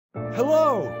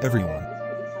Hello, everyone.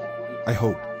 I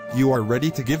hope you are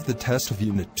ready to give the test of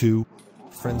Unit 2,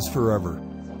 Friends Forever.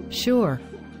 Sure.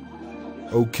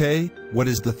 Okay, what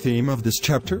is the theme of this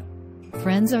chapter?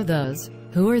 Friends are those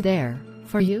who are there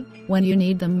for you when you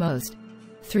need them most,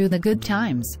 through the good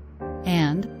times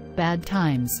and bad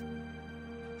times.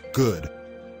 Good.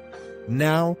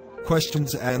 Now,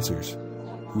 questions answers.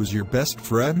 Who's your best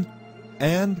friend?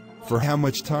 And for how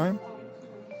much time?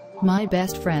 My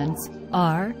best friends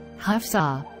are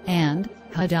Hafsa and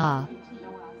Hada.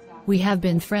 We have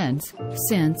been friends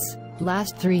since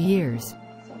last 3 years.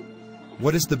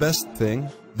 What is the best thing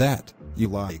that you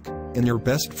like in your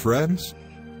best friends?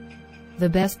 The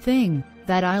best thing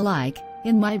that I like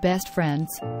in my best friends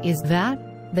is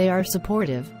that they are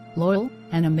supportive, loyal,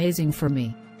 and amazing for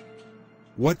me.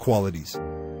 What qualities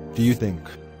do you think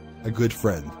a good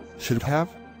friend should have?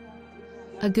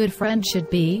 A good friend should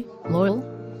be loyal,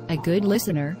 a good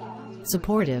listener,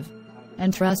 supportive,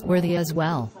 and trustworthy as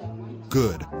well.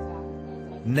 Good.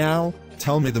 Now,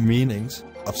 tell me the meanings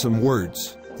of some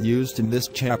words used in this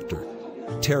chapter.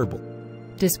 Terrible,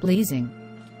 Displeasing,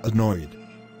 annoyed,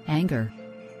 anger,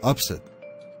 upset,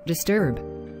 disturb.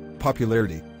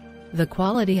 popularity, The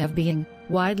quality of being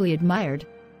widely admired,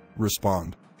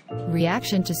 respond,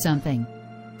 reaction to something,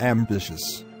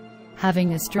 ambitious,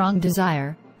 having a strong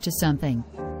desire to something,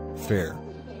 fair,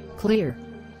 clear,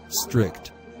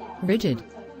 strict, rigid,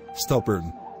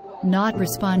 stubborn. not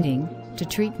responding to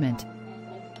treatment.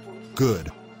 Good.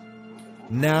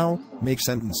 Now, make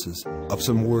sentences of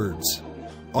some words.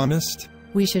 Honest,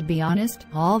 We should be honest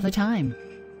all the time.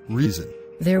 reason,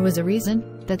 There was a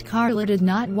reason that Carla did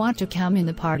not want to come in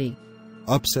the party.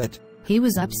 upset, He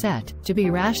was upset, to be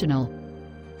rational.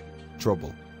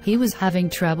 trouble, He was having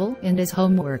trouble in his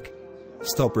homework.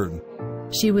 stubborn.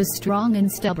 She was strong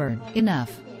and stubborn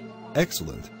enough.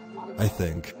 Excellent. I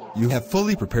think you have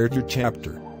fully prepared your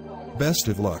chapter. Best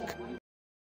of luck.